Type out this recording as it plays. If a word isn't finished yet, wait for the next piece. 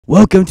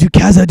Welcome to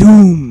Khazad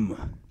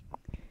Dum.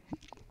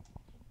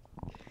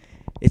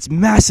 It's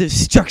massive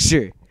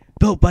structure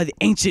built by the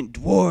ancient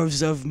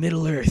dwarves of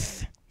Middle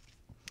Earth.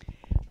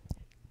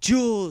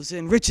 Jewels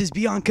and riches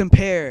beyond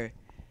compare.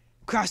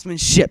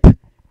 Craftsmanship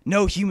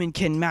no human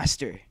can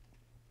master.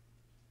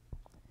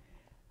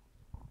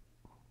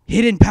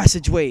 Hidden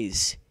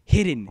passageways.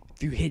 Hidden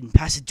through hidden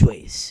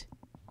passageways.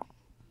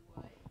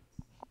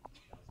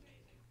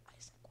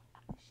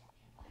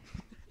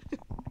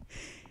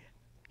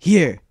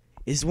 Here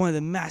is one of the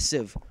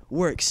massive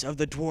works of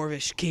the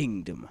Dwarvish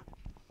kingdom.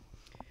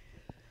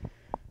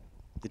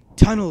 The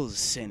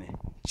tunnels and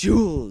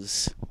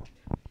jewels,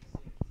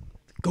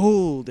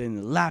 gold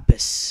and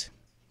lapis.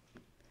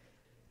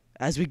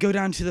 As we go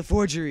down to the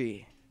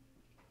forgery,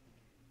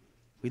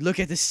 we look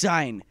at the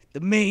sign,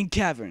 the main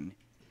cavern,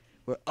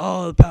 where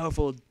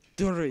all-powerful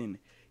Durin,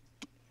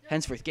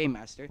 henceforth Game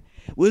Master,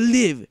 will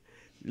live,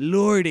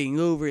 lording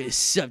over his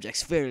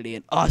subjects fairly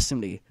and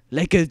awesomely,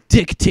 like a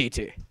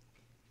dictator.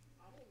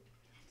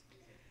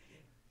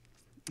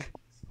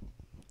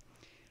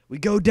 We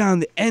go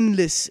down the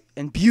endless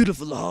and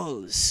beautiful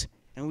halls,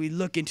 and we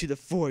look into the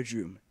forge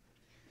room.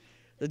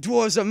 The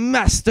dwarves are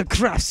master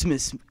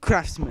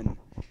craftsmen,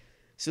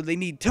 so they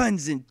need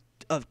tons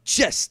of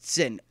chests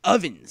and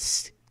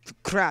ovens to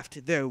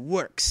craft their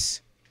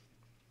works.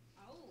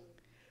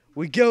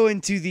 We go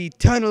into the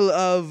tunnel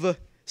of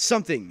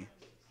something,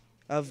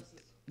 of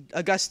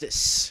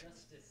Justice.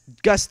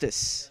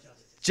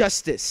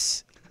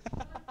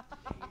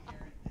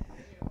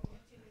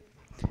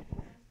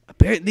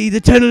 Apparently the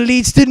tunnel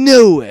leads to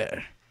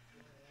nowhere.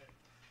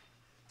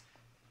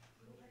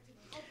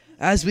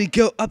 As we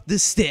go up the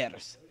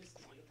stairs.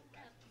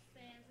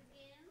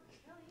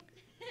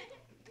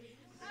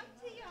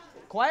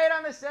 Quiet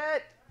on the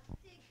set.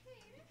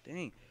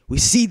 Dang. We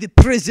see the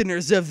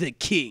prisoners of the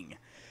king.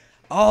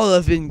 All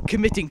of them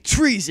committing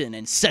treason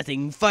and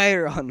setting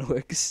fire on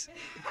works.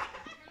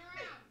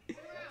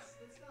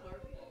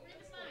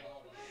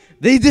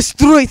 They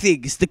destroy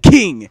things. The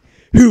king,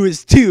 who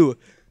is too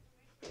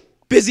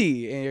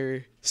busy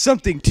or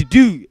something to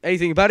do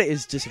anything about it,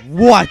 is just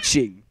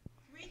watching.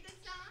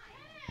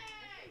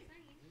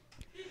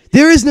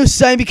 There is no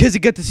sign because it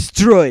got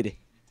destroyed.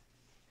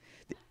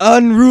 The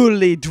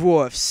unruly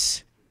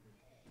dwarfs.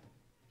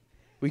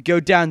 We go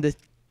down the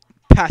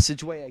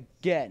passageway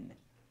again.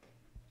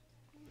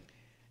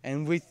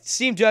 And we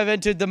seem to have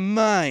entered the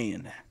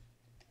mine.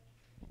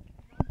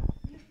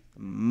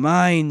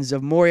 Mines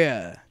of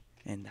Moria.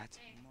 And that's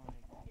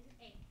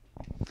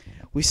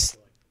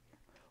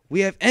we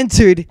have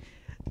entered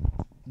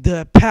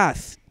the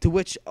path to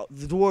which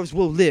the dwarves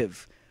will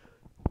live.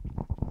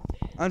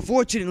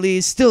 Unfortunately,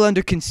 it's still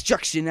under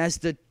construction as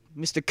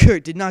Mr.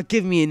 Kurt did not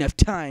give me enough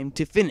time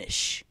to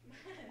finish.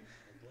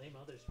 Blame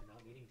others for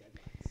not meeting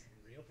deadlines.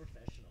 Real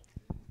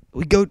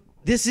professional.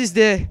 This is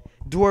the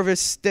dwarvish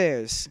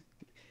stairs.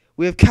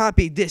 We have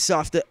copied this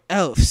off the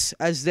elves,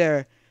 as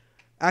they're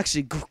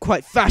actually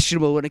quite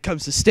fashionable when it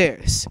comes to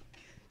stairs.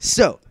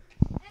 So,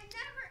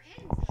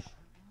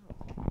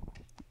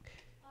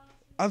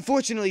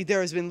 unfortunately,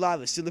 there has been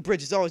lava, so the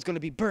bridge is always going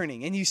to be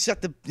burning, and you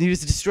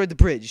destroyed the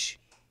bridge.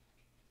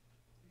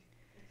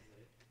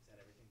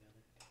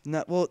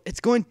 No, well, it's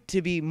going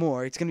to be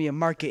more. It's going to be a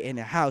market and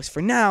a house.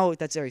 For now,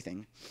 that's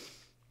everything.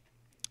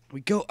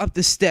 We go up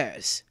the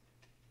stairs.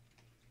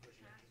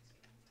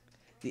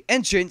 The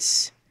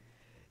entrance,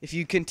 if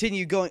you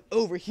continue going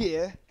over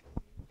here,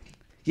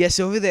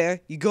 yes, over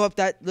there, you go up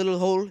that little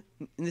hole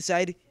in the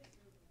side.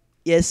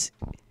 Yes,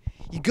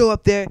 you go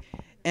up there,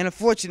 and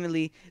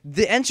unfortunately,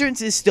 the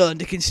entrance is still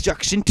under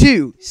construction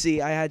too.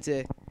 See, I had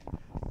to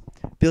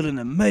build an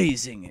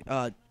amazing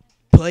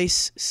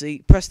place.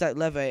 See, press that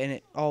lever and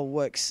it all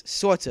works,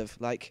 sort of.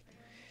 Like,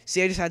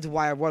 see, I just had to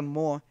wire one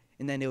more,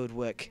 and then it would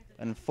work.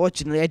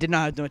 Unfortunately, I did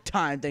not have enough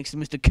time, thanks to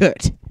Mr.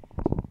 Kurt.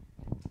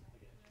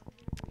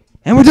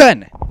 And we're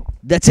done.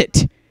 That's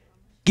it.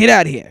 Get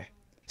out of here.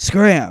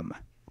 Scram.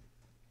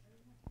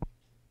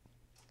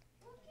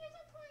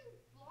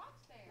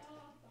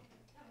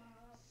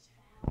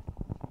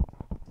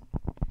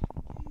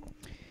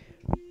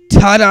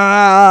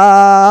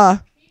 Ta-da!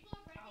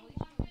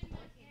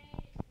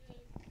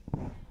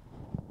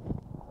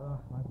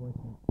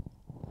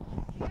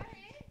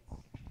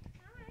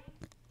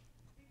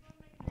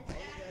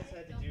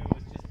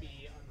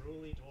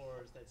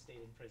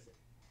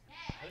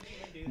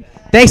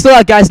 Thanks a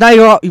lot, guys.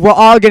 Now we're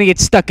all going to get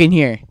stuck in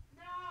here.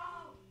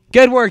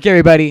 Good work,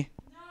 everybody.